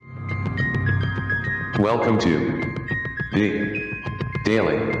Welcome to the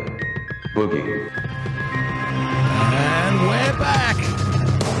Daily Boogie. And we're back.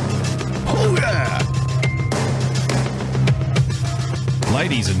 Oh yeah!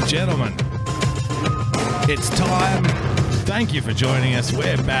 Ladies and gentlemen, it's time. Thank you for joining us.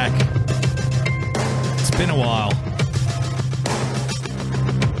 We're back. It's been a while.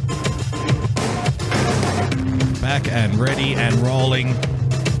 Back and ready and rolling.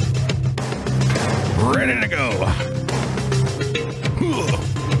 Ready to go.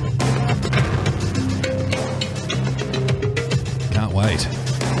 Can't wait.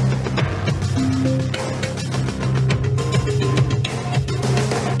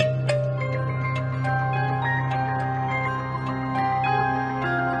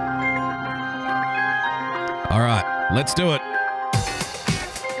 All right, let's do it.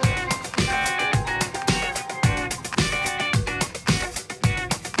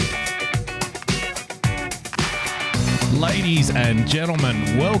 Ladies and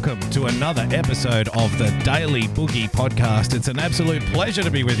gentlemen, welcome to another episode of the Daily Boogie Podcast. It's an absolute pleasure to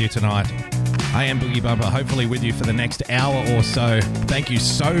be with you tonight. I am Boogie Bumper, hopefully with you for the next hour or so. Thank you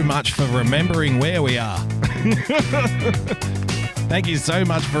so much for remembering where we are. Thank you so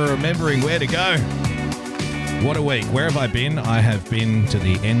much for remembering where to go. What a week. Where have I been? I have been to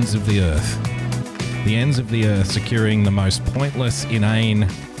the ends of the earth. The ends of the earth, securing the most pointless, inane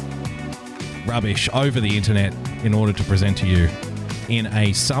rubbish over the internet in order to present to you in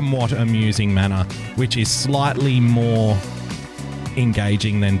a somewhat amusing manner, which is slightly more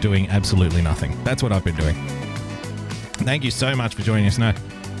engaging than doing absolutely nothing. That's what I've been doing. Thank you so much for joining us. Now,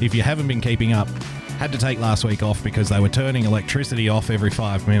 if you haven't been keeping up, had to take last week off because they were turning electricity off every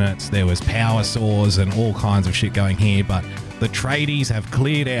 5 minutes. There was power saws and all kinds of shit going here, but the tradies have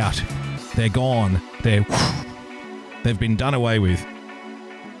cleared out. They're gone. They've been done away with.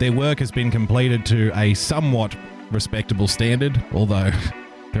 Their work has been completed to a somewhat respectable standard, although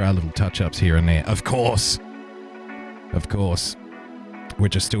there are little touch-ups here and there. Of course,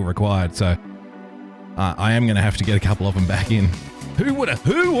 which are still required. So I am going to have to get a couple of them back in. Who would have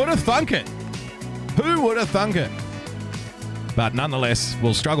thunk it? Who would have thunk it? But nonetheless,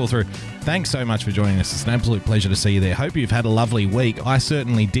 we'll struggle through. Thanks so much for joining us. It's an absolute pleasure to see you there. Hope you've had a lovely week. I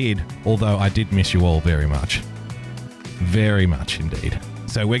certainly did, although I did miss you all very much. Very much indeed.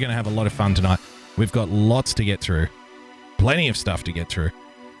 So we're going to have a lot of fun tonight. We've got lots to get through. Plenty of stuff to get through.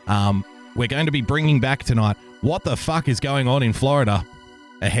 We're going to be bringing back tonight what the fuck is going on in Florida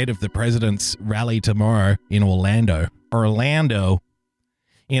ahead of the president's rally tomorrow in Orlando,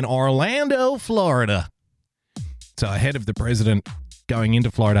 Florida. So ahead of the president going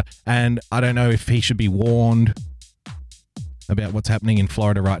into Florida, and I don't know if he should be warned about what's happening in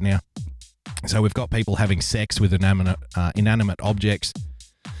Florida right now. So we've got people having sex with inanimate objects,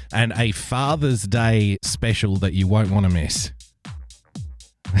 and a Father's Day special that you won't want to miss.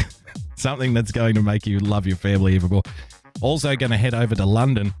 Something that's going to make you love your family even more. Also going to head over to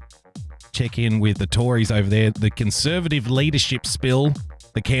London, check in with the Tories over there. The Conservative leadership spill.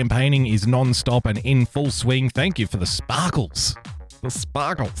 The campaigning is non-stop and in full swing. Thank you for the sparkles.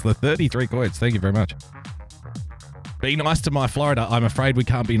 The 33 coins. Thank you very much. Be nice to my Florida. I'm afraid we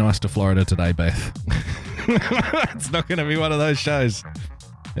can't be nice to Florida today, Beth. It's not going to be one of those shows.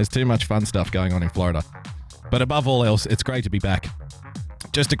 There's too much fun stuff going on in Florida. But above all else, it's great to be back.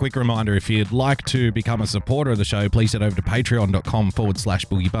 Just a quick reminder, if you'd like to become a supporter of the show, please head over to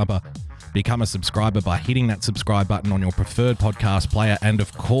patreon.com/boogiebumper. Become a subscriber by hitting that subscribe button on your preferred podcast player. And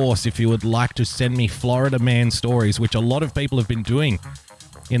of course, if you would like to send me Florida man stories, which a lot of people have been doing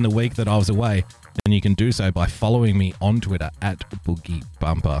in the week that I was away, then you can do so by following me on Twitter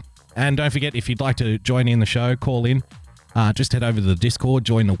 @BoogieBumper. And don't forget, if you'd like to join in the show, call in. Just head over to the Discord,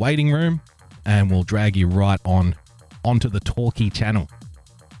 join the waiting room, and we'll drag you right onto the Talkie channel.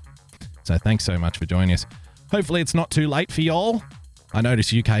 So thanks so much for joining us. Hopefully it's not too late for y'all. I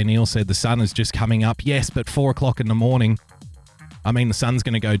noticed UK Neil said the sun is just coming up. Yes, but 4 o'clock in the morning. I mean, the sun's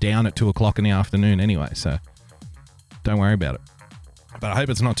going to go down at 2 o'clock in the afternoon anyway, so don't worry about it. But I hope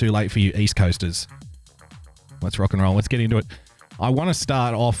it's not too late for you East Coasters. Let's rock and roll. Let's get into it. I want to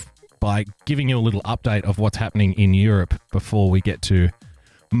start off by giving you a little update of what's happening in Europe before we get to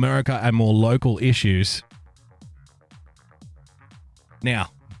America and more local issues. Now,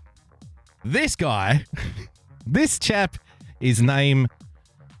 this guy, this chap, his name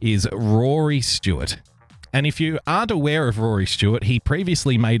is Rory Stewart. And if you aren't aware of Rory Stewart, he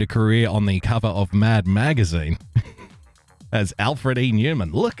previously made a career on the cover of Mad Magazine as Alfred E.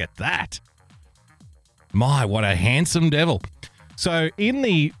 Newman. Look at that. My, what a handsome devil. So in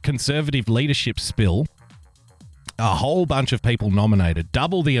the Conservative leadership spill, a whole bunch of people nominated,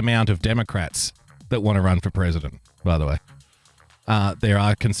 double the amount of Democrats that want to run for president, by the way. There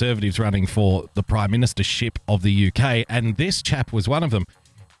are Conservatives running for the Prime Ministership of the UK, and this chap was one of them.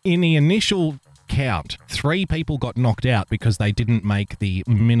 In the initial count, 3 people got knocked out because they didn't make the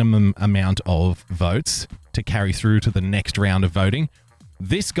minimum amount of votes to carry through to the next round of voting.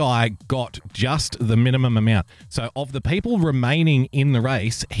 This guy got just the minimum amount. So of the people remaining in the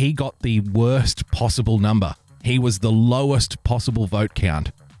race, he got the worst possible number. He was the lowest possible vote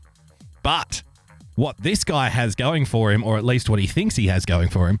count. But what this guy has going for him, or at least what he thinks he has going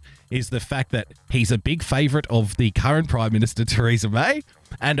for him, is the fact that he's a big favourite of the current Prime Minister, Theresa May,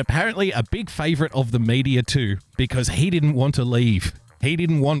 and apparently a big favourite of the media too, because he didn't want to leave. He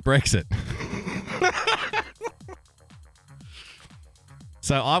didn't want Brexit.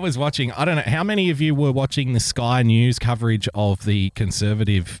 So I was watching, I don't know, how many of you were watching the Sky News coverage of the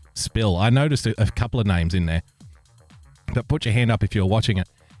Conservative spill? I noticed a couple of names in there, but put your hand up if you're watching it.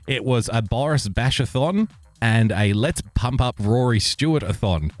 It was a Boris Bash-a-thon and a Let's Pump Up Rory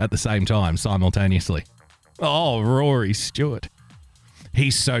Stewart-a-thon at the same time, simultaneously. Oh, Rory Stewart.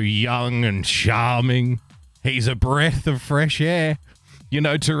 He's so young and charming. He's a breath of fresh air. You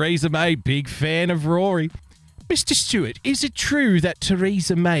know, Theresa May, big fan of Rory. Mr. Stewart, is it true that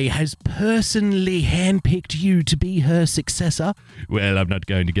Theresa May has personally handpicked you to be her successor? Well, I'm not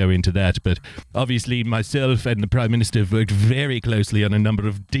going to go into that, but obviously myself and the Prime Minister have worked very closely on a number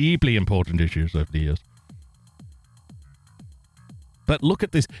of deeply important issues over the years. But look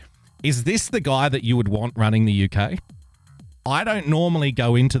at this. Is this the guy that you would want running the UK? I don't normally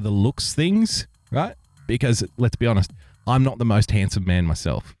go into the looks things, right? Because, let's be honest, I'm not the most handsome man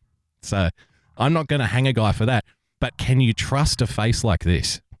myself. So I'm not going to hang a guy for that. But can you trust a face like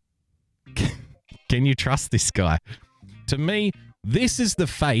this? Can you trust this guy? To me, this is the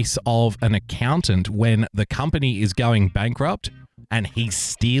face of an accountant when the company is going bankrupt and he's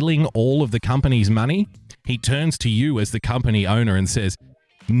stealing all of the company's money. He turns to you as the company owner and says,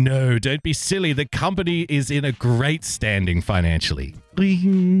 "No, don't be silly. The company is in a great standing financially."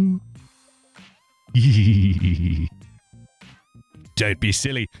 Don't be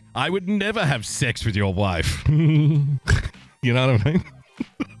silly. I would never have sex with your wife. You know what I mean?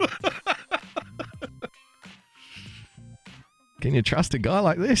 Can you trust a guy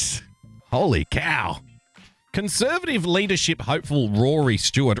like this? Holy cow. Conservative leadership hopeful Rory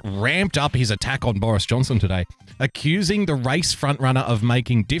Stewart ramped up his attack on Boris Johnson today, accusing the race frontrunner of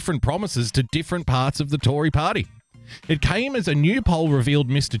making different promises to different parts of the Tory party. It came as a new poll revealed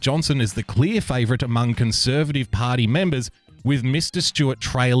Mr. Johnson as the clear favourite among Conservative Party members, with Mr. Stewart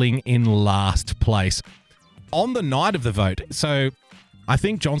trailing in last place. On the night of the vote, so I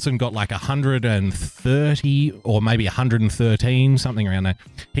think Johnson got like 130 or maybe 113, something around there.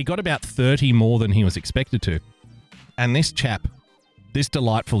 He got about 30 more than he was expected to. And this chap, this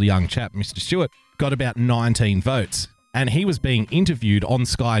delightful young chap, Mr. Stewart, got about 19 votes. And he was being interviewed on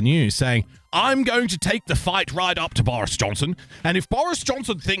Sky News saying, "I'm going to take the fight right up to Boris Johnson. And if Boris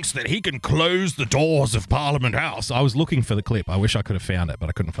Johnson thinks that he can close the doors of Parliament House," I was looking for the clip. I wish I could have found it, but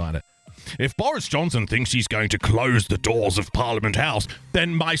I couldn't find it. "If Boris Johnson thinks he's going to close the doors of Parliament House,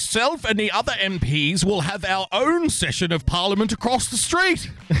 then myself and the other MPs will have our own session of Parliament across the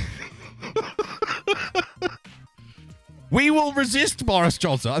street. We will resist Boris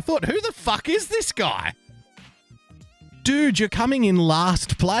Johnson." I thought, who the fuck is this guy? Dude, you're coming in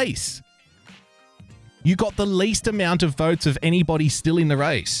last place. You got the least amount of votes of anybody still in the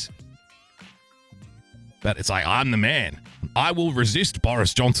race. But it's like, I'm the man. I will resist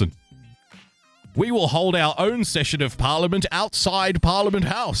Boris Johnson. We will hold our own session of Parliament outside Parliament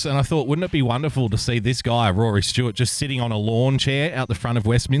House. And I thought, wouldn't it be wonderful to see this guy, Rory Stewart, just sitting on a lawn chair out the front of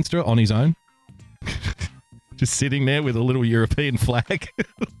Westminster on his own? Just sitting there with a little European flag.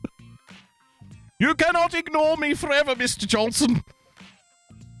 "You cannot ignore me forever, Mr. Johnson.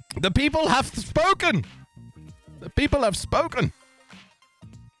 The people have spoken. The people have spoken."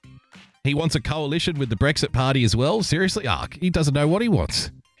 He wants a coalition with the Brexit Party as well? Seriously? He doesn't know what he wants.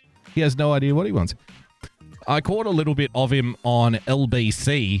 He has no idea what he wants. I caught a little bit of him on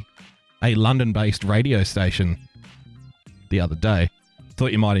LBC, a London-based radio station, the other day.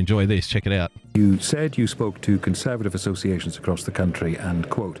 Thought you might enjoy this. Check it out. You said you spoke to Conservative associations across the country and,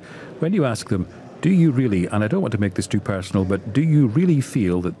 quote, when you ask them, do you really, and I don't want to make this too personal, but do you really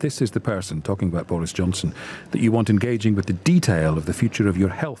feel that this is the person, talking about Boris Johnson, that you want engaging with the detail of the future of your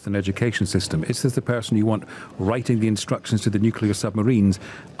health and education system? Is this the person you want writing the instructions to the nuclear submarines?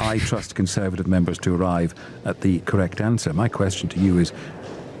 I trust Conservative members to arrive at the correct answer. My question to you is,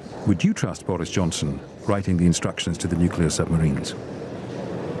 would you trust Boris Johnson writing the instructions to the nuclear submarines?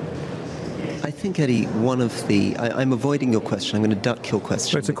 I think, Eddie, I'm avoiding your question. I'm going to duck your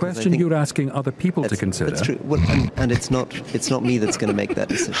question. But it's a question you're asking other people to consider. That's true. Well, and it's not me that's going to make that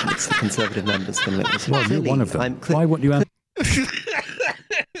decision. It's the Conservative members going to make that decision. Well, you're one of them. Why won't you answer?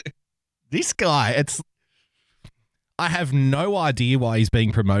 This guy, I have no idea why he's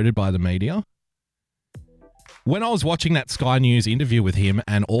being promoted by the media. When I was watching that Sky News interview with him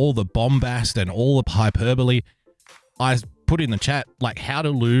and all the bombast and all the hyperbole, I put in the chat, like, how to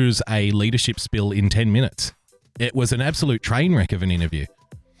lose a leadership spill in 10 minutes. It was an absolute train wreck of an interview.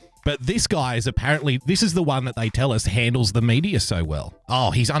 But this guy is apparently, this is the one that they tell us handles the media so well. Oh,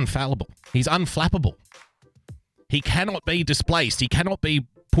 he's unfallible. He's unflappable. He cannot be displaced. He cannot be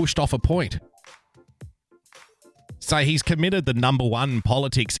pushed off a point. So he's committed the number one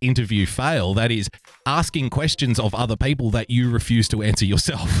politics interview fail, that is asking questions of other people that you refuse to answer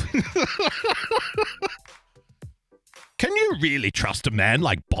yourself. Can you really trust a man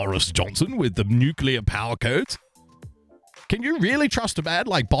like Boris Johnson with the nuclear power codes? Can you really trust a man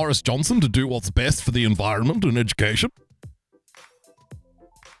like Boris Johnson to do what's best for the environment and education?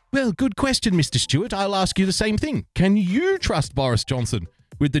 Well, good question, Mr. Stewart. I'll ask you the same thing. Can you trust Boris Johnson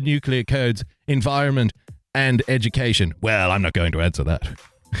with the nuclear codes, environment, and education? Well, I'm not going to answer that.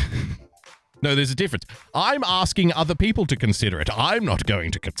 No, there's a difference. I'm asking other people to consider it. I'm not going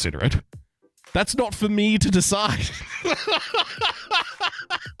to consider it. That's not for me to decide.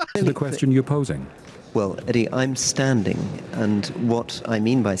 The question you're posing. Well, Eddie, I'm standing, and what I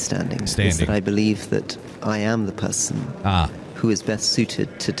mean by standing is that I believe that I am the person who is best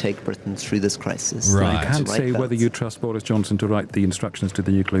suited to take Britain through this crisis. Right. You can't say whether you trust Boris Johnson to write the instructions to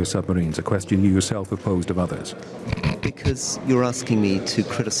the nuclear submarines, a question you yourself have posed of others. Because you're asking me to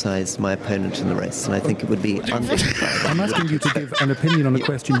criticise my opponent in the race, and I think it would be undignified. I'm asking you to give an opinion on a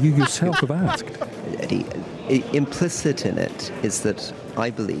question you yourself have asked. Eddie, implicit in it is that I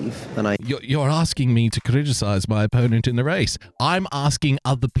believe, and I... You're asking me to criticise my opponent in the race. I'm asking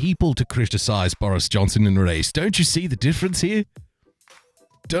other people to criticise Boris Johnson in the race. Don't you see the difference here?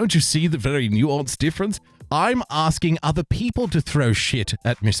 Don't you see the very nuanced difference? I'm asking other people to throw shit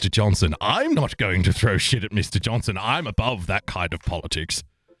at Mr. Johnson. I'm not going to throw shit at Mr. Johnson. I'm above that kind of politics.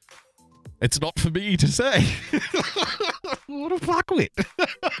 It's not for me to say. What a fuckwit.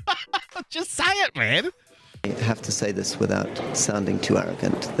 Just say it, man. I have to say this without sounding too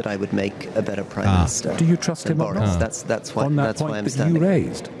arrogant, that I would make a better Prime Minister. Do you trust him or not? That's why, on that that's point why I'm that standing. you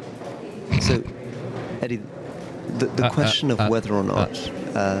raised? So, Eddie, the question of whether or not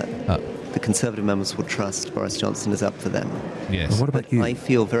the Conservative members will trust Boris Johnson is up for them. Yes. Well, what about you? I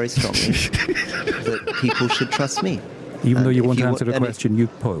feel very strongly that people should trust me. Even though you won't answer the question you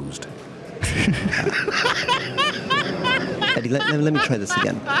posed. Eddie, let me try this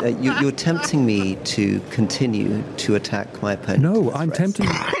again. You're tempting me to continue to attack my opponent. No, I'm tempting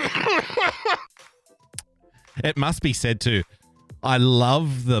you. It must be said too, I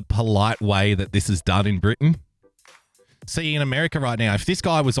love the polite way that this is done in Britain. See, in America right now, if this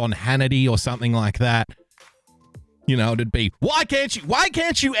guy was on Hannity or something like that, you know, it'd be, why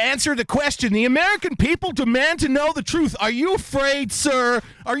can't you answer the question? The American people demand to know the truth. Are you afraid, sir?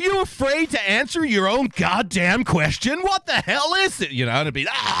 Are you afraid to answer your own goddamn question? What the hell is it? You know, it'd be,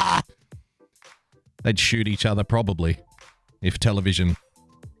 They'd shoot each other probably if television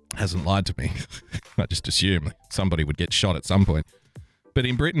hasn't lied to me. I just assume somebody would get shot at some point. But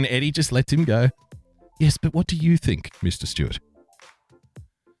in Britain, Eddie just lets him go. Yes, but what do you think, Mr. Stewart?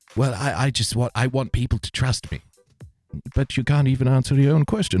 Well, I want people to trust me. But you can't even answer your own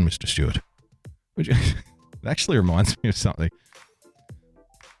question, Mr. Stewart. Which actually reminds me of something.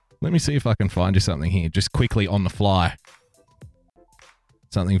 Let me see if I can find you something here, just quickly on the fly.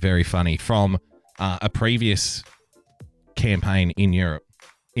 Something very funny from a previous campaign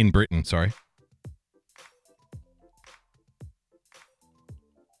in Britain, sorry.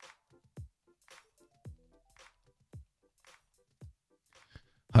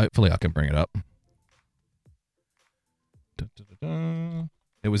 Hopefully I can bring it up.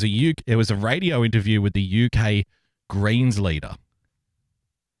 It was a radio interview with the UK Greens leader.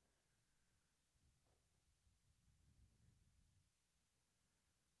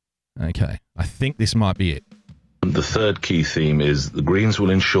 Okay, I think this might be it. The third key theme is the Greens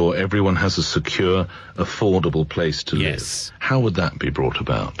will ensure everyone has a secure, affordable place to live. How would that be brought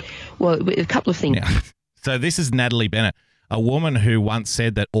about? Well, a couple of things. Yeah. So this is Natalie Bennett, a woman who once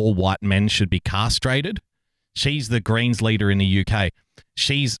said that all white men should be castrated. She's the Greens leader in the UK.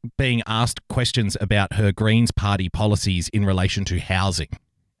 She's being asked questions about her Greens party policies in relation to housing.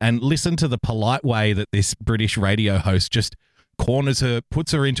 And listen to the polite way that this British radio host just corners her,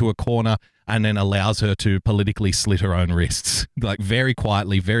 puts her into a corner, and then allows her to politically slit her own wrists, like very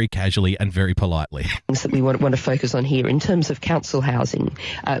quietly, very casually, and very politely. Things that we want to focus on here in terms of council housing,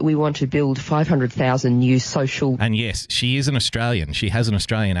 we want to build 500,000 new social. And yes, she is an Australian. She has an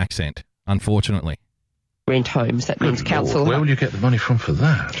Australian accent, unfortunately. Rent homes. That means council. Where will you get the money from for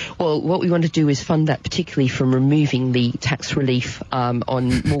that? Well, what we want to do is fund that, particularly from removing the tax relief on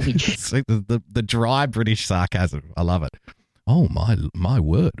mortgage. See, the dry British sarcasm. I love it. Oh, my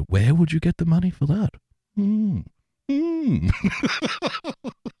word. Where would you get the money for that?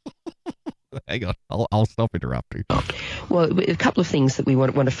 Hang on. I'll stop interrupting. Well, a couple of things that we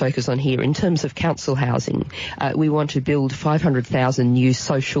want to focus on here. In terms of council housing, we want to build 500,000 new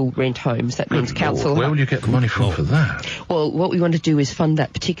social rent homes. That means council. Where will you get the money from for that? Well, what we want to do is fund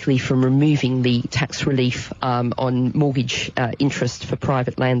that, particularly from removing the tax relief on mortgage interest for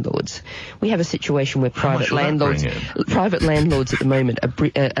private landlords. We have a situation where private landlords at the moment are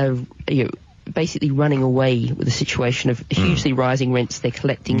basically running away with a situation of hugely rising rents. They're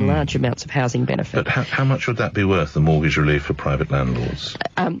collecting large amounts of housing benefit. But how much would that be worth, the mortgage relief for private landlords?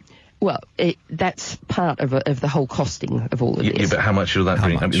 That's part of the whole costing of all of this. Yeah, but how much will that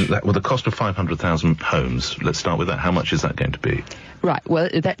bring? I mean, the cost of 500,000 homes, let's start with that. How much is that going to be? Right, well,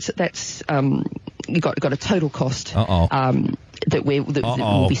 that's you've got a total cost that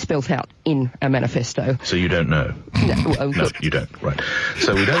will be spelt out in a manifesto. So you don't know? No, you don't. Right.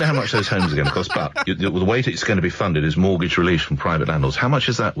 So we don't know how much those homes are going to cost, but the way it's going to be funded is mortgage relief from private landlords. How much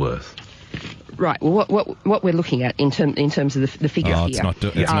is that worth? Right. Well, what we're looking at in terms of the figure here, it's not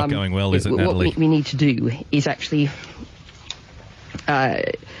going well, is it, Natalie? What we need to do is actually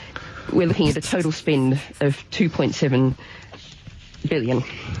we're looking at a total spend of 2.7 billion.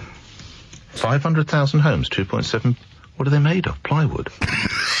 500,000 homes, 2.7. What are they made of? Plywood.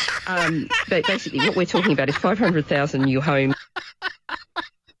 But basically, what we're talking about is 500,000 new homes.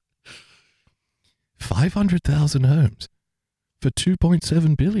 500,000 homes for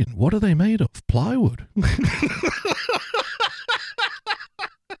 2.7 billion. What are they made of? Plywood.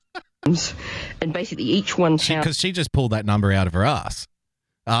 And basically, each one. Because she just pulled that number out of her ass.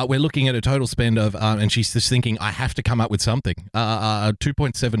 We're looking at a total spend of, and she's just thinking, I have to come up with something.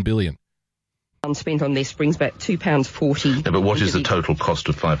 2.7 billion. Spent on this brings back £2.40. Yeah, but what is the total cost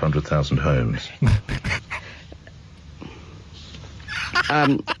of 500,000 homes?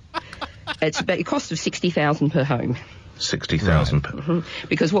 It's about a cost of 60,000 per home. 60,000 per. Mm-hmm.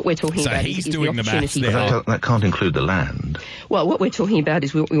 Because what we're talking about is the opportunity. That can't include the land. Well, what we're talking about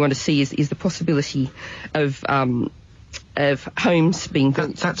is what we want to see is the possibility of homes being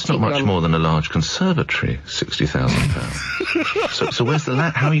built. That's not much more than a large conservatory, £60,000. So where's the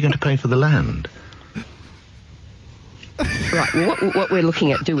land? How are you going to pay for the land? Right. Well, what we're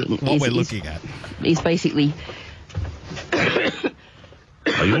looking at doing is basically.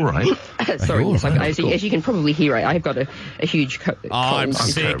 Are you all right? Sorry, yes, right? As you can probably hear, I've got a huge cold. I'm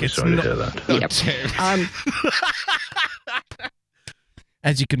sick. It's sorry to hear that.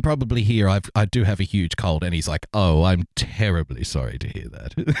 As you can probably hear, I do have a huge cold, and he's like, "Oh, I'm terribly sorry to hear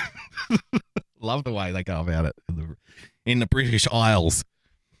that." Love the way they go about it in the British Isles.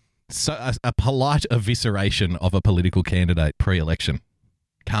 So a polite evisceration of a political candidate pre-election.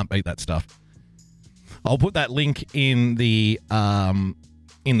 Can't beat that stuff. I'll put that link in the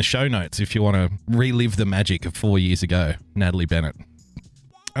show notes if you want to relive the magic of 4 years ago, Natalie Bennett.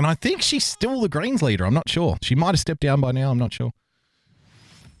 And I think she's still the Greens leader. I'm not sure. She might have stepped down by now. I'm not sure.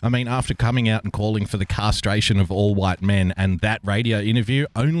 I mean, after coming out and calling for the castration of all white men and that radio interview,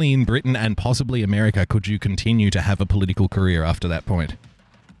 only in Britain and possibly America could you continue to have a political career after that point.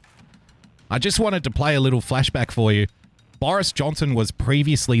 I just wanted to play a little flashback for you. Boris Johnson was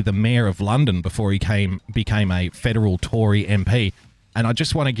previously the mayor of London before he became a federal Tory MP. And I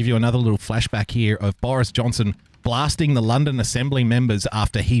just want to give you another little flashback here of Boris Johnson blasting the London Assembly members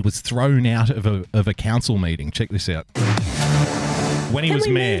after he was thrown out of a council meeting. Check this out. When he was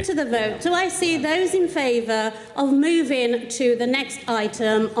mayor. Can we move to the vote? Do I see those in favour of moving to the next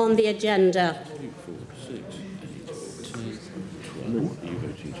item on the agenda?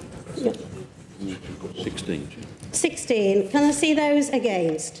 16. Can I see those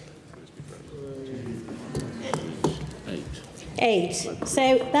against? 8.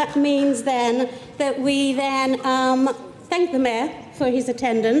 So that means then that we then thank the Mayor for his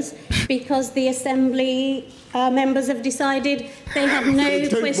attendance, because the Assembly members have decided they have no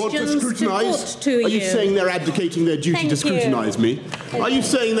questions to put to you. Are you saying they're abdicating their duty to scrutinise me? Are you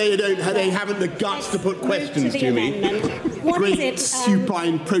saying they haven't the guts to put questions to me? What Great is it?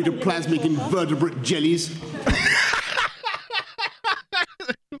 supine protoplasmic invertebrate jellies.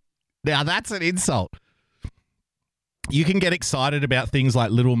 Now that's an insult. You can get excited about things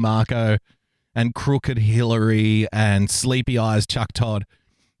like Little Marco and crooked Hillary and sleepy eyes Chuck Todd.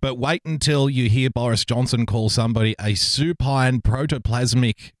 But wait until you hear Boris Johnson call somebody a supine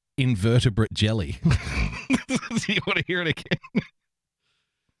protoplasmic invertebrate jelly. Do you want to hear it again?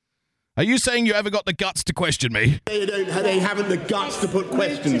 Are you saying you haven't got the guts to question me? They haven't the guts to put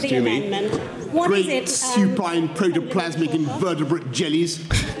questions to me. What Great is it? supine protoplasmic invertebrate jellies.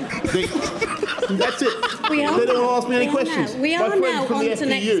 That's it. They don't ask me any questions. We are now on to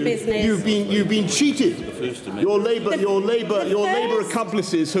next business. You've been cheated. Your Labour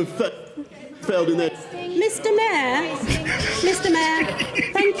accomplices have failed in their. Mr. Mayor,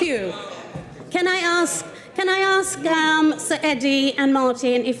 thank you. Can I ask Sir Eddie and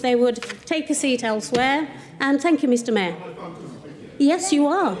Martin if they would take a seat elsewhere? And thank you, Mr. Mayor. Yes, you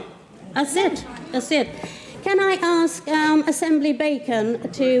are. That's it. Can I ask Assembly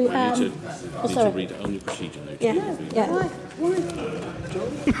Bacon to... I need to read only procedure note. Yeah. No,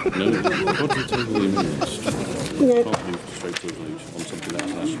 got to table the amendments. No. Can't move straight to a vote on something that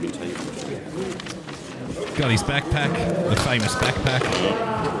hasn't actually been tabled. Got his backpack, the famous backpack.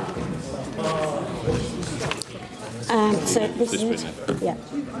 So this is it. Yeah.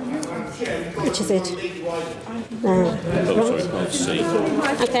 Which is it? I'll see.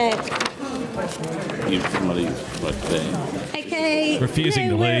 Okay. Money right there. Okay. Refusing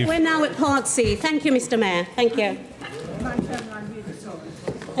to leave. We're now at Part C. Thank you, Mr. Mayor. Thank you.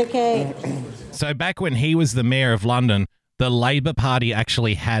 Okay. So back when he was the mayor of London, the Labour Party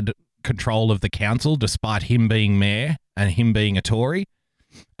actually had control of the council, despite him being mayor and him being a Tory.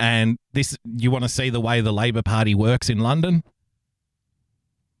 And this, you want to see the way the Labour Party works in London?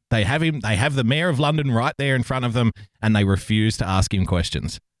 They have the mayor of London right there in front of them, and they refuse to ask him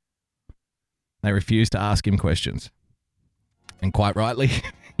questions. And quite rightly,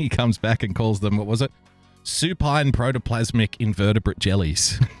 he comes back and calls them, what was it? Supine protoplasmic invertebrate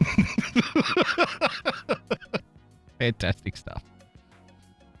jellies. Fantastic stuff.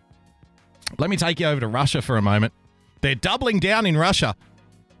 Let me take you over to Russia for a moment. They're doubling down in Russia.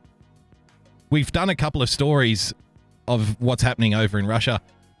 We've done a couple of stories of what's happening over in Russia.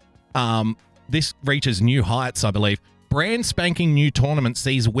 This reaches new heights, I believe. Brand spanking new tournament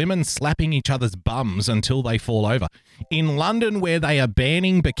sees women slapping each other's bums until they fall over. In London, where they are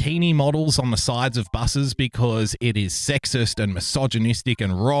banning bikini models on the sides of buses because it is sexist and misogynistic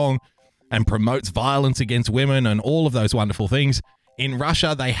and wrong and promotes violence against women and all of those wonderful things, in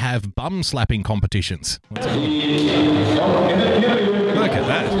Russia, they have bum slapping competitions. Look at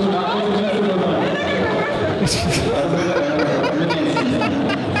that.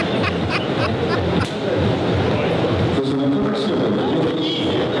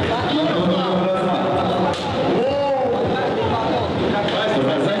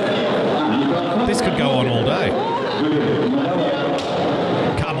 This could go on all day.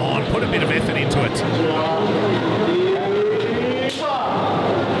 Come on, put a bit of effort into it.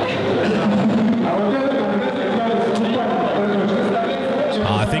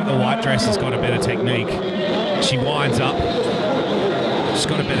 I think the white dress has got a better technique. She winds up. She's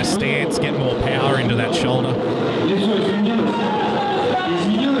got a better stance, get more power into that shoulder.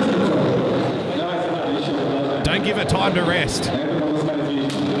 Don't give her time to rest.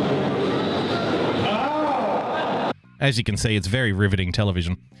 As you can see, it's very riveting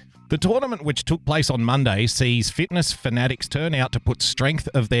television. The tournament, which took place on Monday, sees fitness fanatics turn out to put strength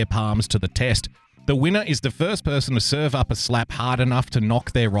of their palms to the test. The winner is the first person to serve up a slap hard enough to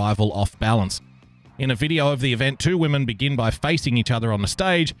knock their rival off balance. In a video of the event, two women begin by facing each other on the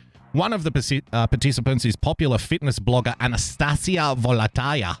stage. One of the participants is popular fitness blogger Anastasia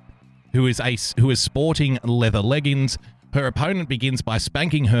Volataya, who is sporting leather leggings. Her opponent begins by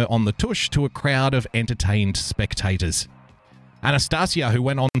spanking her on the tush to a crowd of entertained spectators. Anastasia, who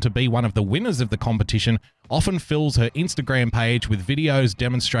went on to be one of the winners of the competition, often fills her Instagram page with videos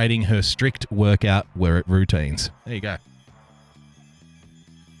demonstrating her strict workout routines. There you go.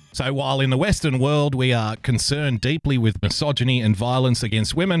 So while in the Western world we are concerned deeply with misogyny and violence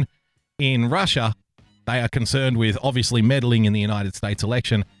against women, in Russia they are concerned with obviously meddling in the United States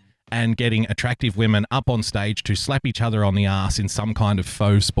election and getting attractive women up on stage to slap each other on the ass in some kind of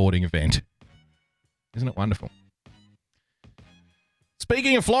faux sporting event. Isn't it wonderful?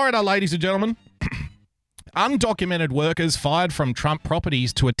 Speaking of Florida, ladies and gentlemen, undocumented workers fired from Trump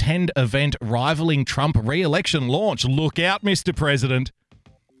properties to attend event rivaling Trump re-election launch. Look out, Mr. President.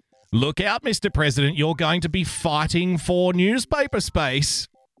 Look out, Mr. President. You're going to be fighting for newspaper space.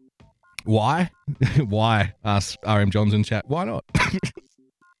 Why? Why? Asked RM Johnson chat. Why not?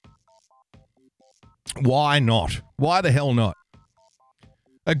 Why not? Why the hell not?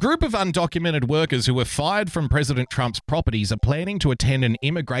 A group of undocumented workers who were fired from President Trump's properties are planning to attend an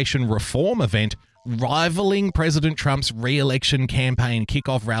immigration reform event rivaling President Trump's re-election campaign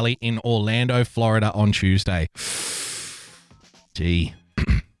kickoff rally in Orlando, Florida on Tuesday. Gee.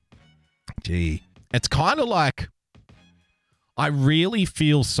 It's kind of like, I really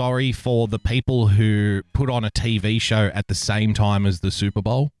feel sorry for the people who put on a TV show at the same time as the Super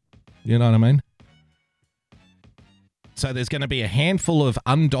Bowl. You know what I mean? So there's going to be a handful of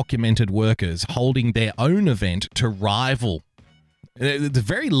undocumented workers holding their own event to rival. It's a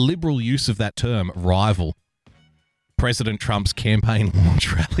very liberal use of that term, rival President Trump's campaign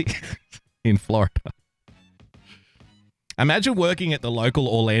launch rally in Florida. Imagine working at the local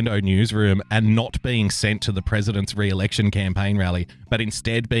Orlando newsroom and not being sent to the president's re-election campaign rally, but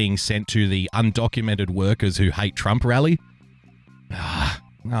instead being sent to the undocumented workers who hate Trump rally.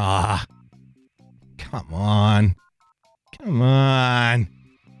 Come on.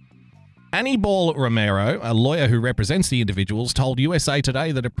 Anibal Romero, a lawyer who represents the individuals, told USA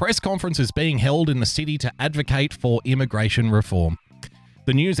Today that a press conference is being held in the city to advocate for immigration reform.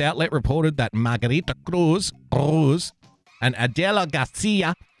 The news outlet reported that Margarita Cruz and Adela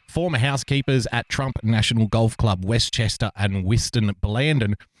Garcia, former housekeepers at Trump National Golf Club Westchester and Whiston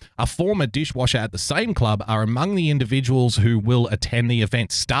Blandon, a former dishwasher at the same club, are among the individuals who will attend the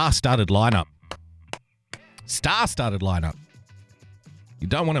event. Star-studded lineup. You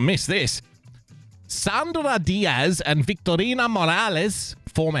don't want to miss this. Sandra Diaz and Victorina Morales,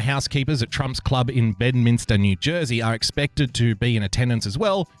 former housekeepers at Trump's club in Bedminster, New Jersey, are expected to be in attendance as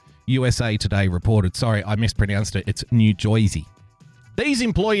well, USA Today reported. Sorry, I mispronounced it. It's New Jersey. These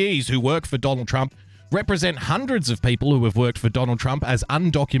employees who work for Donald Trump represent hundreds of people who have worked for Donald Trump as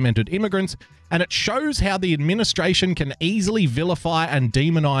undocumented immigrants, and it shows how the administration can easily vilify and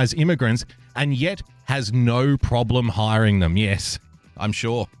demonize immigrants and yet has no problem hiring them. Yes, I'm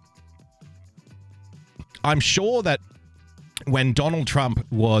sure. I'm sure that when Donald Trump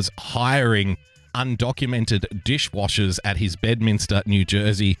was hiring undocumented dishwashers at his Bedminster, New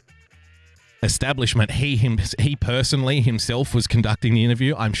Jersey establishment, he personally himself was conducting the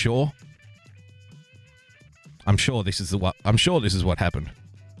interview. I'm sure this is what happened.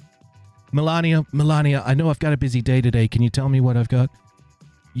 Melania, I know I've got a busy day today. Can you tell me what I've got?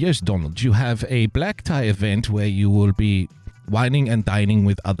 Yes, Donald, you have a black tie event where you will be wining and dining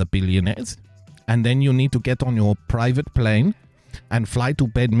with other billionaires, and then you need to get on your private plane and fly to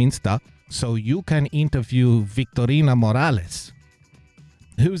Bedminster so you can interview Victorina Morales.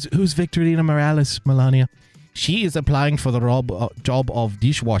 Who's Victorina Morales, Melania? She is applying for the job of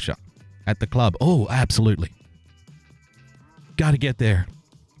dishwasher at the club. Oh, absolutely. Got to get there.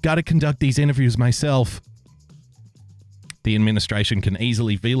 Got to conduct these interviews myself. The administration can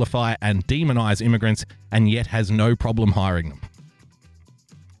easily vilify and demonize immigrants and yet has no problem hiring them.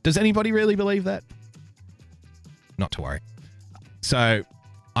 Does anybody really believe that? Not to worry. So,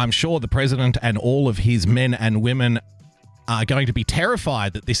 I'm sure the president and all of his men and women are going to be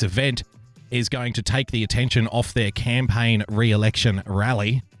terrified that this event is going to take the attention off their campaign re-election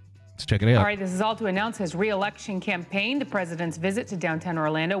rally. Let's check it out. All right, this is all to announce his re-election campaign. The president's visit to downtown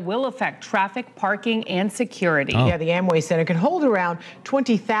Orlando will affect traffic, parking, and security. Yeah, the Amway Center can hold around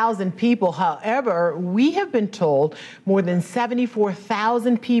 20,000 people. However, we have been told more than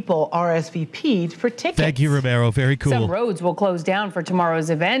 74,000 people RSVP'd for tickets. Thank you, Romero. Very cool. Some roads will close down for tomorrow's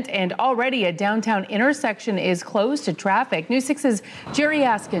event, and already a downtown intersection is closed to traffic. News 6's Jerry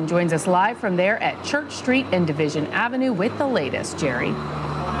Askin joins us live from there at Church Street and Division Avenue with the latest. Jerry.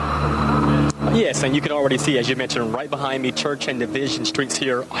 Yes, and you can already see, as you mentioned, right behind me, Church and Division Streets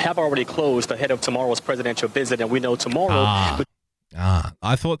here have already closed ahead of tomorrow's presidential visit, and we know tomorrow...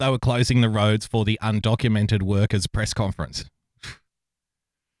 I thought they were closing the roads for the undocumented workers press conference.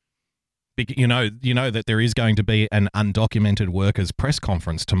 You know that there is going to be an undocumented workers press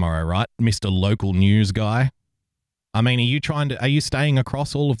conference tomorrow, right, Mr. Local News guy? I mean, are you staying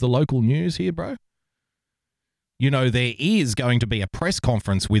across all of the local news here, bro? You know, there is going to be a press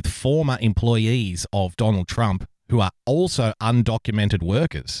conference with former employees of Donald Trump who are also undocumented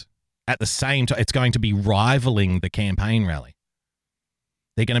workers. At the same time, it's going to be rivaling the campaign rally.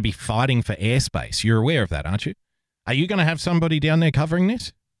 They're going to be fighting for airspace. You're aware of that, aren't you? Are you going to have somebody down there covering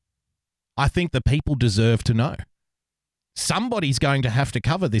this? I think the people deserve to know. Somebody's going to have to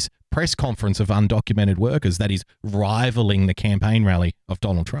cover this press conference of undocumented workers that is rivaling the campaign rally of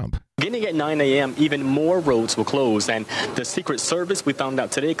Donald Trump. Beginning at 9 a.m., even more roads will close, and the Secret Service, we found out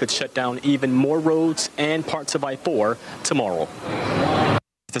today, could shut down even more roads and parts of I-4 tomorrow.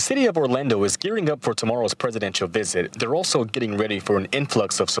 The city of Orlando is gearing up for tomorrow's presidential visit. They're also getting ready for an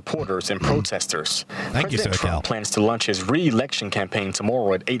influx of supporters and protesters. President Trump plans to launch his re-election campaign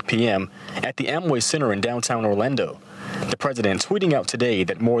tomorrow at 8 p.m. at the Amway Center in downtown Orlando. The president tweeting out today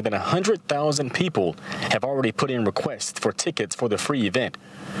that more than 100,000 people have already put in requests for tickets for the free event.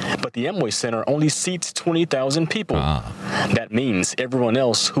 But the Amway Center only seats 20,000 people. That means everyone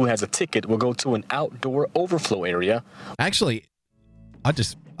else who has a ticket will go to an outdoor overflow area. Actually, I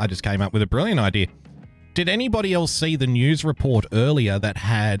just came up with a brilliant idea. Did anybody else see the news report earlier that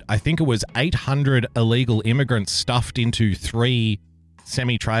had, I think it was 800 illegal immigrants stuffed into 3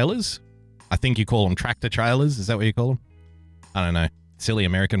 semi-trailers? I think you call them tractor trailers. Is that what you call them? I don't know. Silly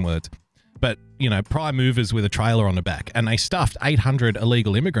American words. But, you know, prime movers with a trailer on the back. And they stuffed 800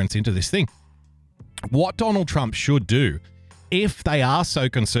 illegal immigrants into this thing. What Donald Trump should do, if they are so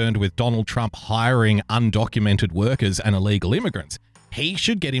concerned with Donald Trump hiring undocumented workers and illegal immigrants, he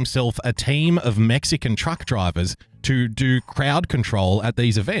should get himself a team of Mexican truck drivers to do crowd control at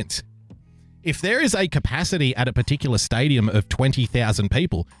these events. If there is a capacity at a particular stadium of 20,000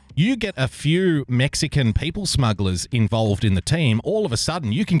 people, you get a few Mexican people smugglers involved in the team, all of a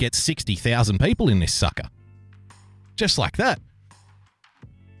sudden you can get 60,000 people in this sucker. Just like that.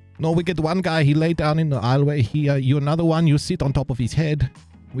 No, we get one guy, he lay down in the aisleway. You another one, you sit on top of his head.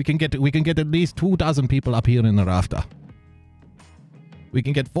 We can get at least 2,000 people up here in the rafter. We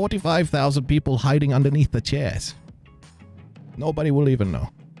can get 45,000 people hiding underneath the chairs. Nobody will even know.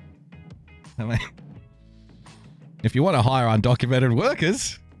 I mean, if you want to hire undocumented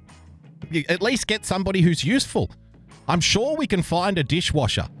workers, you at least get somebody who's useful. I'm sure we can find a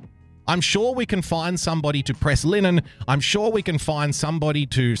dishwasher. I'm sure we can find somebody to press linen. I'm sure we can find somebody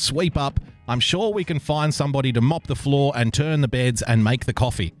to sweep up. I'm sure we can find somebody to mop the floor and turn the beds and make the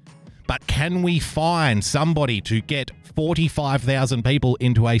coffee. But can we find somebody to get 45,000 people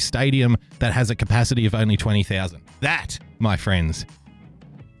into a stadium that has a capacity of only 20,000? That, my friends,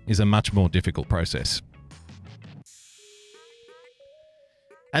 is a much more difficult process.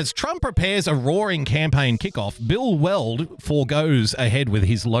 As Trump prepares a roaring campaign kickoff, Bill Weld forgoes ahead with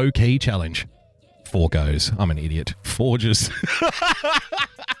his low-key challenge. Forgoes. I'm an idiot. Forges.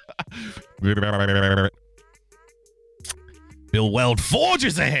 Bill Weld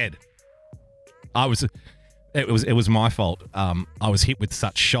forges ahead. It was my fault. I was hit with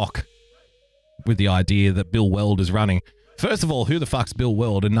such shock with the idea that Bill Weld is running. First of all, who the fuck's Bill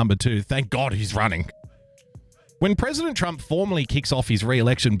Weld? And number 2, thank God he's running. When President Trump formally kicks off his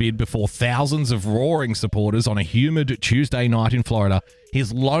re-election bid before thousands of roaring supporters on a humid Tuesday night in Florida,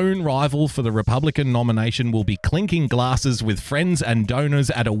 his lone rival for the Republican nomination will be clinking glasses with friends and donors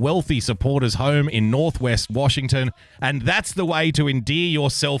at a wealthy supporter's home in Northwest Washington. And that's the way to endear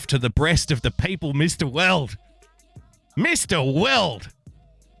yourself to the breast of the people, Mr. Weld. Mr. Weld!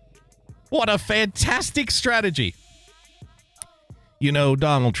 What a fantastic strategy. You know,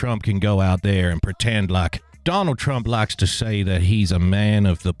 Donald Trump can go out there and pretend like Donald Trump likes to say that he's a man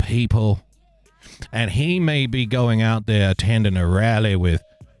of the people, and he may be going out there attending a rally with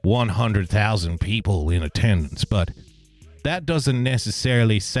 100,000 people in attendance, but that doesn't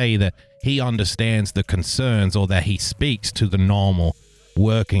necessarily say that he understands the concerns or that he speaks to the normal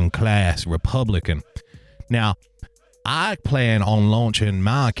working class Republican. Now, I plan on launching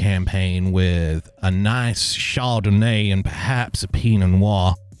my campaign with a nice Chardonnay and perhaps a Pinot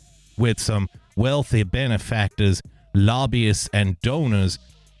Noir with some wealthy benefactors, lobbyists, and donors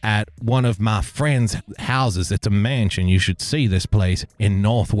at one of my friends' houses. It's a mansion. You should see this place in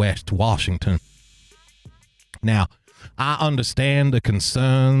Northwest Washington. Now, I understand the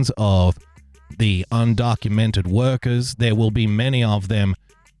concerns of the undocumented workers. There will be many of them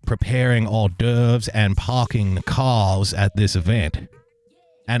preparing hors d'oeuvres and parking the cars at this event.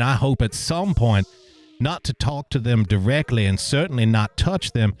 And I hope at some point not to talk to them directly and certainly not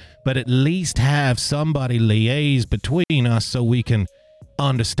touch them, but at least have somebody liaise between us so we can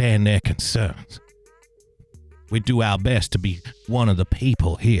understand their concerns. We do our best to be one of the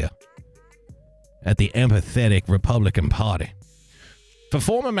people here at the empathetic Republican Party. For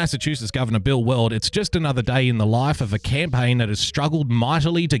former Massachusetts Governor Bill Weld, it's just another day in the life of a campaign that has struggled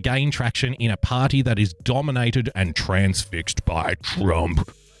mightily to gain traction in a party that is dominated and transfixed by Trump.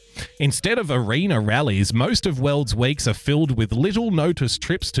 Instead of arena rallies, most of Weld's weeks are filled with little notice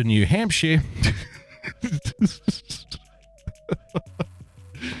trips to New Hampshire.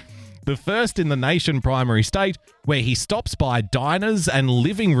 The first in the nation primary state, where he stops by diners and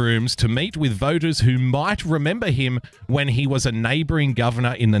living rooms to meet with voters who might remember him when he was a neighboring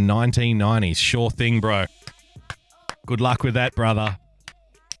governor in the 1990s. Sure thing, bro. Good luck with that, brother.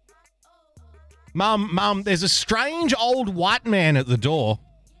 Mum, there's a strange old white man at the door.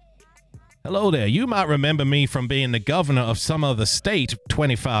 Hello there. You might remember me from being the governor of some other state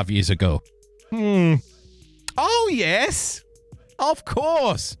 25 years ago. Oh, yes. Of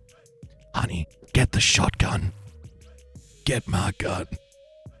course. Honey, get the shotgun. Get my gun.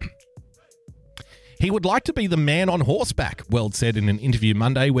 He would like to be the man on horseback, Weld said in an interview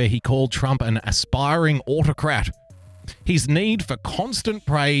Monday where he called Trump an aspiring autocrat. His need for constant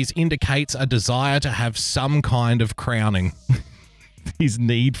praise indicates a desire to have some kind of crowning. His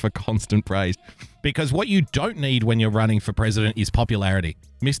need for constant praise. Because what you don't need when you're running for president is popularity.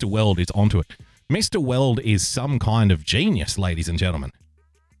 Mr. Weld is onto it. Mr. Weld is some kind of genius, ladies and gentlemen.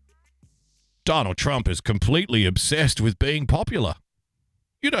 Donald Trump is completely obsessed with being popular.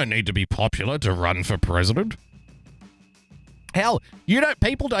 You don't need to be popular to run for president. Hell,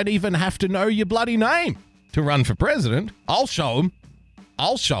 people don't even have to know your bloody name to run for president. I'll show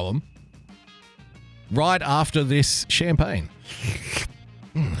them. Right after this champagne.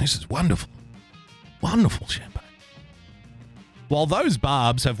 This is wonderful. Wonderful champagne. While those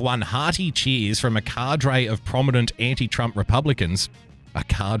barbs have won hearty cheers from a cadre of prominent anti-Trump Republicans, a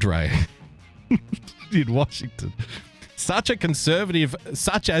cadre in Washington, such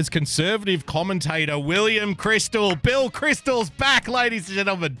as conservative commentator William Crystal. Bill Kristol's back, ladies and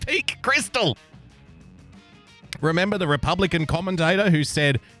gentlemen. Peak Crystal. Remember the Republican commentator who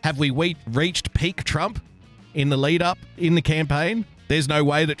said, have we reached peak Trump in the lead up in the campaign? There's no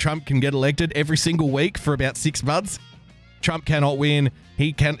way that Trump can get elected every single week for about 6 months. Trump cannot win.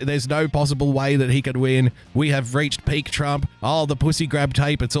 There's no possible way that he could win. We have reached peak Trump. Oh, the pussy grab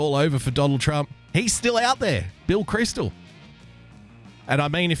tape. It's all over for Donald Trump. He's still out there. Bill Kristol. And I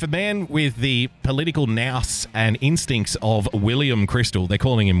mean, if a man with the political nous and instincts of William Crystal, they're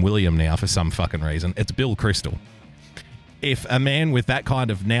calling him William now for some fucking reason. It's Bill Kristol. If a man with that kind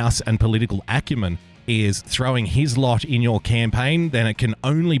of nous and political acumen is throwing his lot in your campaign, then it can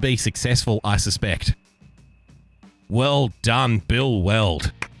only be successful, I suspect. Well done, Bill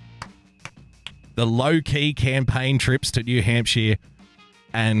Weld. The low-key campaign trips to New Hampshire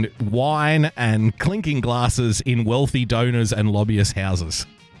and wine and clinking glasses in wealthy donors and lobbyist houses.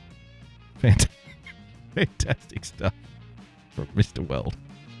 Fantastic stuff from Mr. Weld.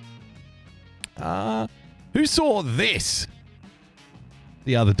 Who saw this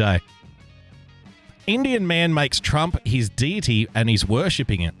the other day? Indian man makes Trump his deity and he's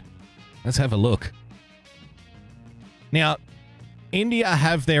worshipping it. Let's have a look. Now, India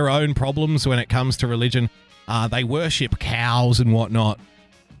have their own problems when it comes to religion. They worship cows and whatnot.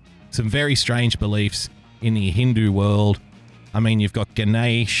 Some very strange beliefs in the Hindu world. I mean, you've got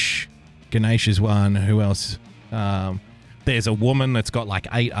Ganesh. Ganesh is one. Who else? There's a woman that's got like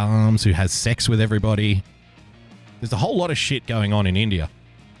 8 arms who has sex with everybody. There's a whole lot of shit going on in India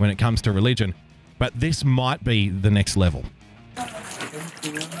when it comes to religion. But this might be the next level.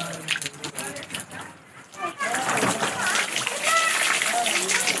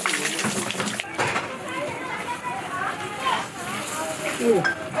 You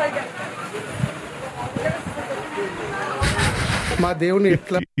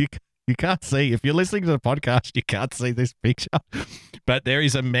can't see. If you're listening to the podcast, you can't see this picture. But there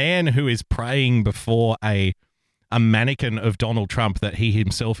is a man who is praying before a mannequin of Donald Trump that he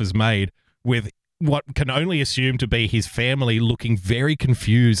himself has made, with what can only assume to be his family looking very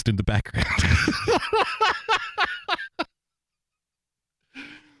confused in the background.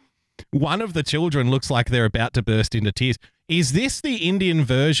 One of the children looks like they're about to burst into tears. Is this the Indian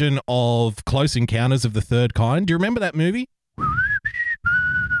version of Close Encounters of the Third Kind? Do you remember that movie?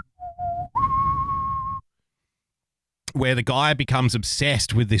 Where the guy becomes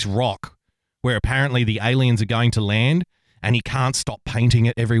obsessed with this rock, where apparently the aliens are going to land, and he can't stop painting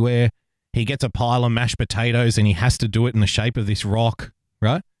it everywhere. He gets a pile of mashed potatoes and he has to do it in the shape of this rock,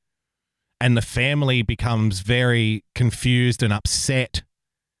 right? And the family becomes very confused and upset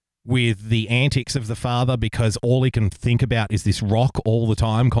with the antics of the father because all he can think about is this rock all the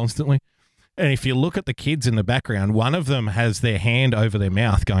time, constantly. And if you look at the kids in the background, one of them has their hand over their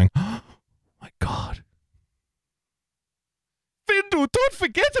mouth going, oh my God. Bindu, don't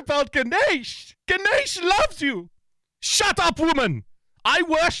forget about Ganesh. Ganesh loves you. Shut up, woman. I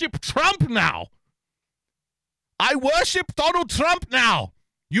worship Trump now. I worship Donald Trump now.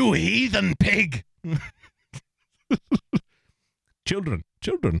 You heathen pig. Children,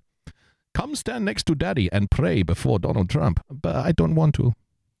 come stand next to Daddy and pray before Donald Trump. But I don't want to.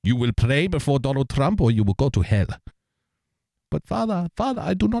 You will pray before Donald Trump or you will go to hell. But Father,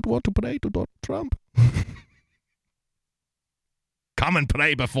 I do not want to pray to Donald Trump. Come and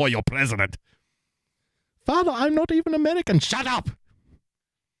pray before your president. Father, I'm not even American. Shut up.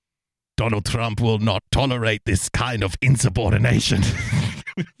 Donald Trump will not tolerate this kind of insubordination.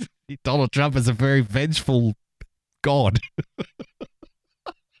 Donald Trump is a very vengeful god.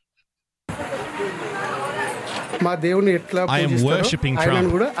 I am worshipping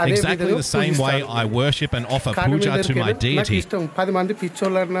Trump exactly the same way I worship and offer puja to my deity.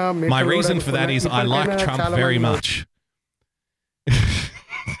 My reason for that is I like Trump very much.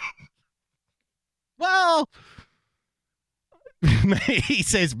 Well, he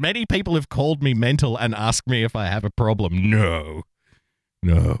says, many people have called me mental and asked me if I have a problem. No.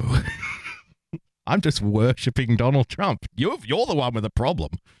 I'm just worshipping Donald Trump. You're the one with a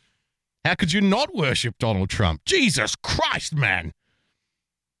problem. How could you not worship Donald Trump? Jesus Christ, man.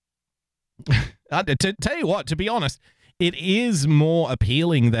 To tell you what, to be honest, it is more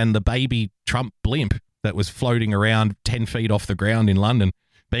appealing than the baby Trump blimp that was floating around 10 feet off the ground in London,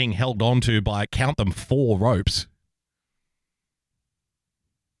 being held onto by, count them, 4 ropes.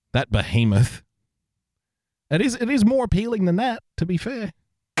 That behemoth. It is more appealing than that, to be fair.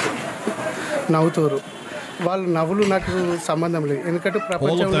 All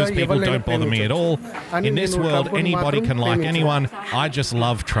of those people don't bother me at all. In this world, anybody can like anyone. I just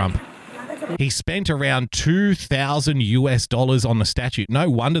love Trump. He spent around $2,000 on the statue. No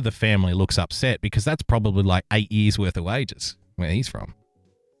wonder the family looks upset, because that's probably like 8 years worth of wages where he's from.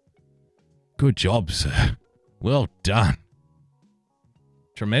 Good job, sir. Well done.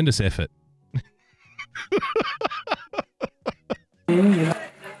 Tremendous effort.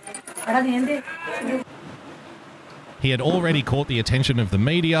 He had already caught the attention of the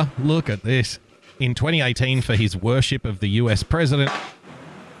media. Look at this. In 2018 for his worship of the US president.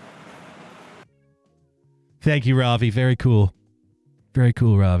 Thank you, Ravi. Very cool. Very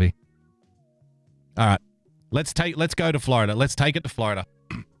cool, Ravi. All right. Let's go to Florida. Let's take it to Florida.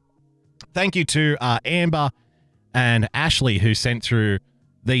 Thank you to Amber and Ashley, who sent through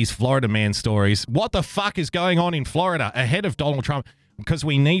these Florida man stories. What the fuck is going on in Florida ahead of Donald Trump? Because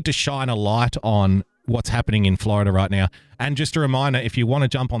we need to shine a light on what's happening in Florida right now. And just a reminder, if you want to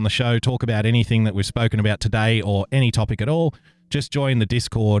jump on the show, talk about anything that we've spoken about today or any topic at all, just join the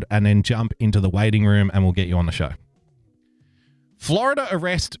Discord and then jump into the waiting room and we'll get you on the show. Florida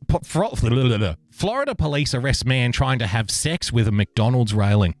police arrest man trying to have sex with a McDonald's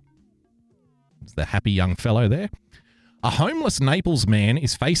railing. It's the happy young fellow there. A homeless Naples man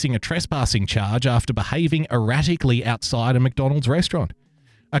is facing a trespassing charge after behaving erratically outside a McDonald's restaurant.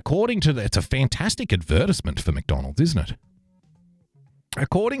 According to it's a fantastic advertisement for McDonald's, isn't it?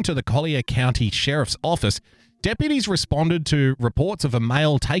 According to the Collier County Sheriff's Office, deputies responded to reports of a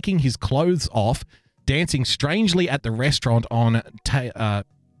male taking his clothes off, dancing strangely at the restaurant on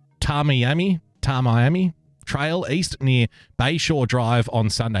Tamiami Trail East near Bayshore Drive on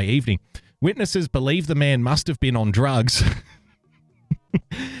Sunday evening. Witnesses believe the man must have been on drugs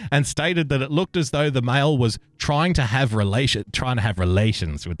and stated that it looked as though the male was trying to have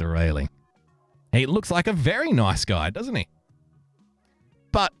relations with the railing. He looks like a very nice guy, doesn't he?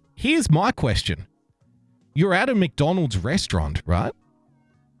 But here's my question. You're at a McDonald's restaurant, right?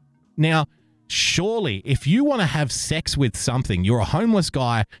 Now, surely if you want to have sex with something, you're a homeless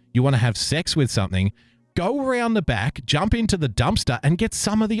guy, you want to have sex with something, go around the back, jump into the dumpster and get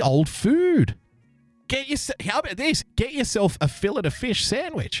some of the old food. How about this? Get yourself a fillet of fish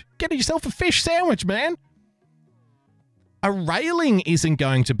sandwich. Get yourself a fish sandwich, man. A railing isn't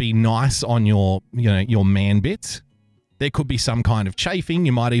going to be nice on your man bits. There could be some kind of chafing.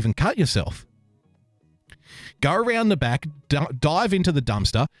 You might even cut yourself. Go around the back, dive into the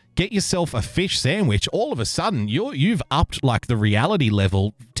dumpster, get yourself a fish sandwich. All of a sudden, you've upped like the reality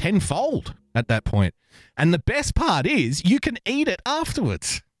level tenfold at that point. And the best part is you can eat it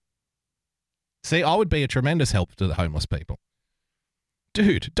afterwards. See, I would be a tremendous help to the homeless people.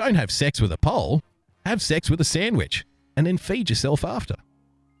 Dude, don't have sex with a pole. Have sex with a sandwich and then feed yourself after.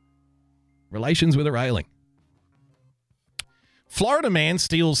 Relations with a railing. Florida man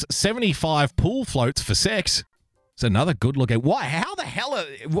steals 75 pool floats for sex. It's another good look at why. How the hell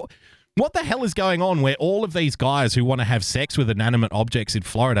what the hell is going on where all of these guys who want to have sex with inanimate objects in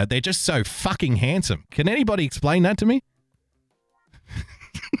Florida, they're just so fucking handsome? Can anybody explain that to me?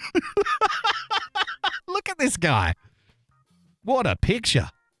 Look at this guy. What a picture.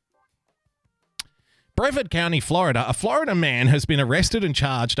 Brevard County, Florida. A Florida man has been arrested and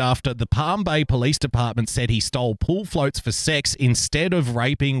charged after the Palm Bay Police Department said he stole pool floats for sex instead of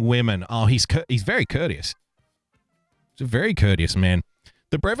raping women. Oh, he's very courteous. He's a very courteous man.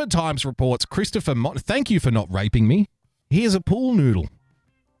 The Brevard Times reports Christopher thank you for not raping me. Here's a pool noodle.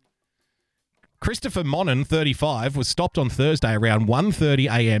 Christopher Monin, 35, was stopped on Thursday around 1:30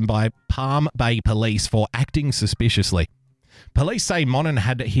 a.m. by Palm Bay Police for acting suspiciously. Police say Monin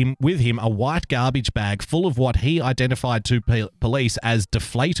had with him a white garbage bag full of what he identified to police as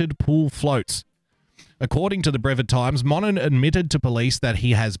deflated pool floats. According to the Brevard Times, Monin admitted to police that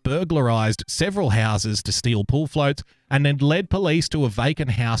he has burglarized several houses to steal pool floats and then led police to a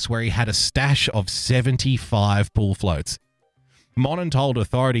vacant house where he had a stash of 75 pool floats. Monin told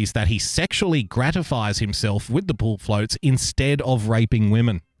authorities that he sexually gratifies himself with the pool floats instead of raping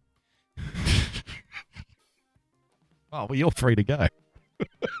women. Oh, well, you're free to go.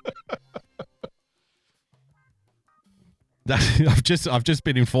 I've just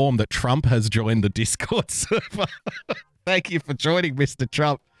been informed that Trump has joined the Discord server. Thank you for joining, Mr.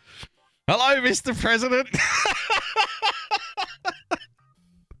 Trump. Hello, Mr. President.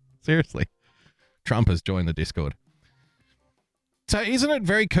 Seriously, Trump has joined the Discord. So isn't it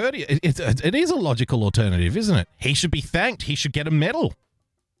very courteous? It is a logical alternative, isn't it? He should be thanked. He should get a medal.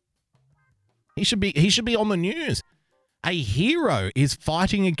 He should be on the news. A hero is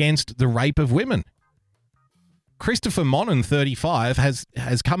fighting against the rape of women. Christopher Monin, 35, has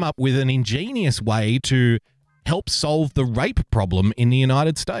come up with an ingenious way to help solve the rape problem in the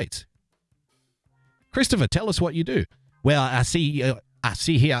United States. Christopher, tell us what you do. Well, I see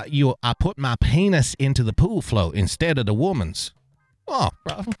here I put my penis into the pool float instead of the woman's. Oh,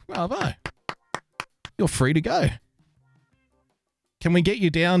 bravo. You're free to go. Can we get you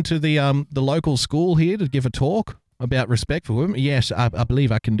down to the local school here to give a talk about respect for women? Yes, I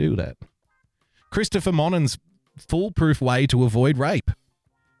believe I can do that. Christopher Monin's foolproof way to avoid rape.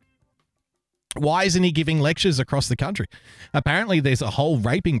 Why isn't he giving lectures across the country? Apparently there's a whole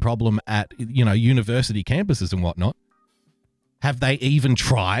raping problem at, university campuses and whatnot. Have they even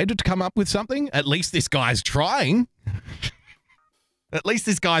tried to come up with something? At least this guy's trying. At least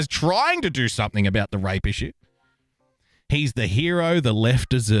this guy's trying to do something about the rape issue. He's the hero the left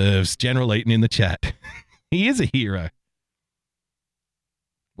deserves. General Eaton in the chat. He is a hero.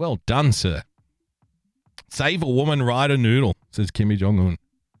 Well done, sir. Save a woman, ride a noodle, says Kim Jong-un.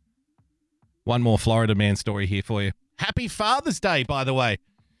 One more Florida man story here for you. Happy Father's Day, by the way.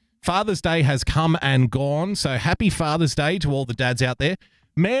 Father's Day has come and gone, so happy Father's Day to all the dads out there.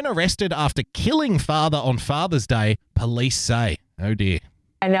 Man arrested after killing father on Father's Day, police say. Oh, dear.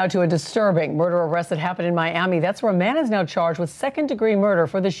 And now to a disturbing murder arrest that happened in Miami. That's where a man is now charged with second-degree murder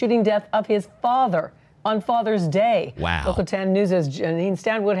for the shooting death of his father on Father's Day. Wow. Local 10 News' Janine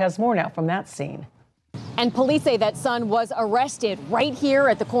Stanwood has more now from that scene. And police say that son was arrested right here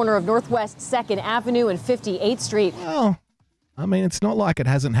at the corner of Northwest 2nd Avenue and 58th Street. Well, I mean, it's not like it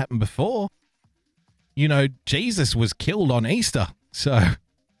hasn't happened before. Jesus was killed on Easter. So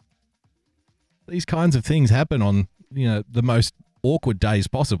these kinds of things happen on, the most awkward days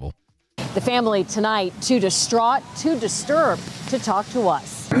possible. The family tonight too distraught, too disturbed to talk to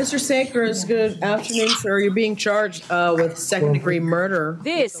us. Mr. Sakers, good afternoon, sir. You're being charged with second-degree murder.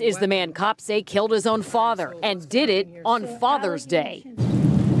 This is the man cops say killed his own father and did it on Father's Day.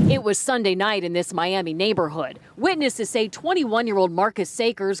 It was Sunday night in this Miami neighborhood. Witnesses say 21-year-old Marcus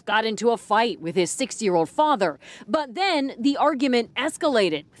Sakers got into a fight with his 60-year-old father. But then the argument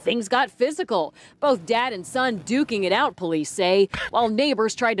escalated. Things got physical. Both dad and son duking it out, police say, while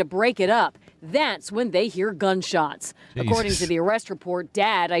neighbors tried to break it up. That's when they hear gunshots. Jesus. According to the arrest report,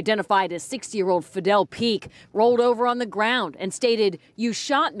 Dad, identified as 60-year-old Fidel Peak, rolled over on the ground and stated, "You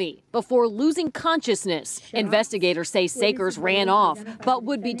shot me," before losing consciousness. Investigators say Sakers ran off, but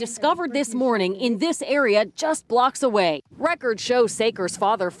would be discovered this morning in this area just blocks away. Records show Sakers'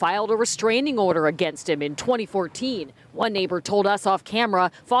 father filed a restraining order against him in 2014. One neighbor told us off camera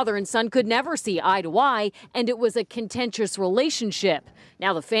father and son could never see eye to eye, and it was a contentious relationship.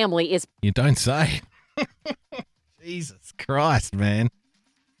 Now the family is... You don't say. Jesus Christ, man.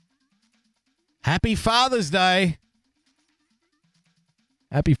 Happy Father's Day.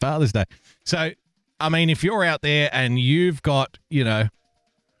 Happy Father's Day. So, I mean, if you're out there and you've got,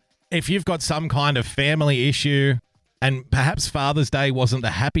 if you've got some kind of family issue and perhaps Father's Day wasn't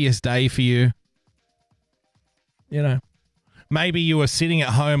the happiest day for you, maybe you were sitting at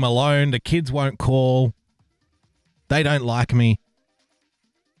home alone, the kids won't call, they don't like me.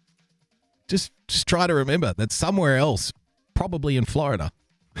 Just try to remember that somewhere else, probably in Florida,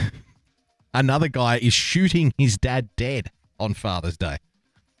 another guy is shooting his dad dead on Father's Day.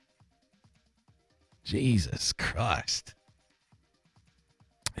 Jesus Christ.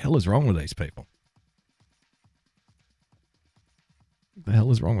 The hell is wrong with these people? The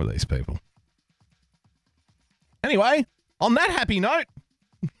hell is wrong with these people? Anyway, on that happy note,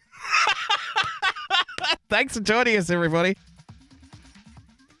 thanks for joining us, everybody.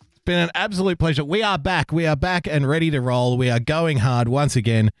 Been an absolute pleasure. We are back. We are back and ready to roll. We are going hard once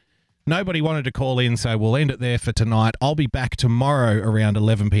again. Nobody wanted to call in, so we'll end it there for tonight. I'll be back tomorrow around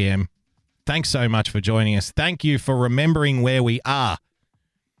 11 p.m. Thanks so much for joining us. Thank you for remembering where we are.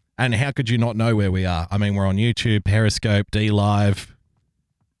 And how could you not know where we are? I mean, we're on YouTube, Periscope, DLive,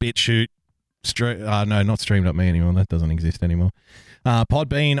 BitChute, no, not Stream.me anymore. That doesn't exist anymore.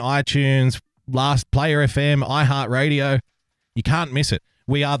 Podbean, iTunes, Last Player FM, iHeartRadio. You can't miss it.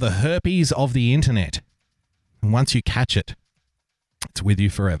 We are the herpes of the internet. And once you catch it, it's with you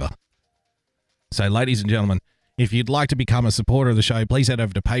forever. So, ladies and gentlemen, if you'd like to become a supporter of the show, please head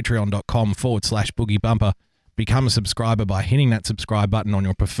over to patreon.com/boogiebumper. Become a subscriber by hitting that subscribe button on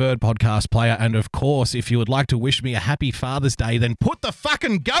your preferred podcast player. And, of course, if you would like to wish me a happy Father's Day, then put the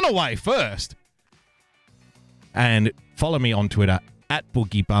fucking gun away first. And follow me on Twitter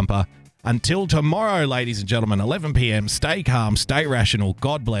 @boogiebumper. Until tomorrow, ladies and gentlemen, 11 p.m., stay calm, stay rational,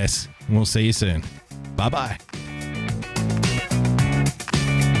 God bless, and we'll see you soon. Bye-bye.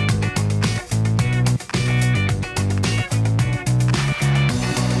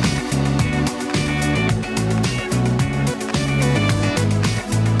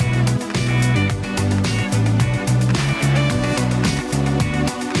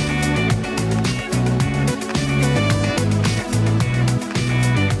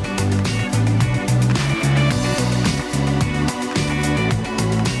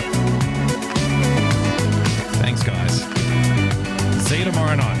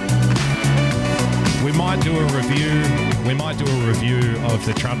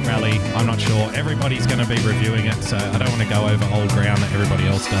 The Trump rally, I'm not sure. Everybody's going to be reviewing it, so I don't want to go over old ground that everybody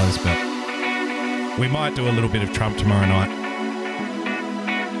else does, but we might do a little bit of Trump tomorrow night.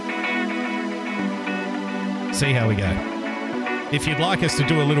 See how we go. If you'd like us to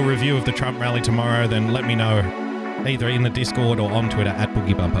do a little review of the Trump rally tomorrow, then let me know either in the Discord or on Twitter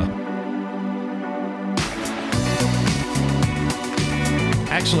 @BoogieBumper.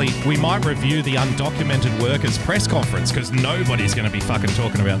 Actually, we might review the undocumented workers press conference because nobody's going to be fucking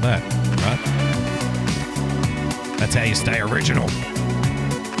talking about that, right? That's how you stay original.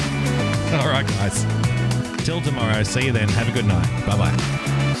 All right, guys. Till tomorrow. See you then. Have a good night. Bye-bye.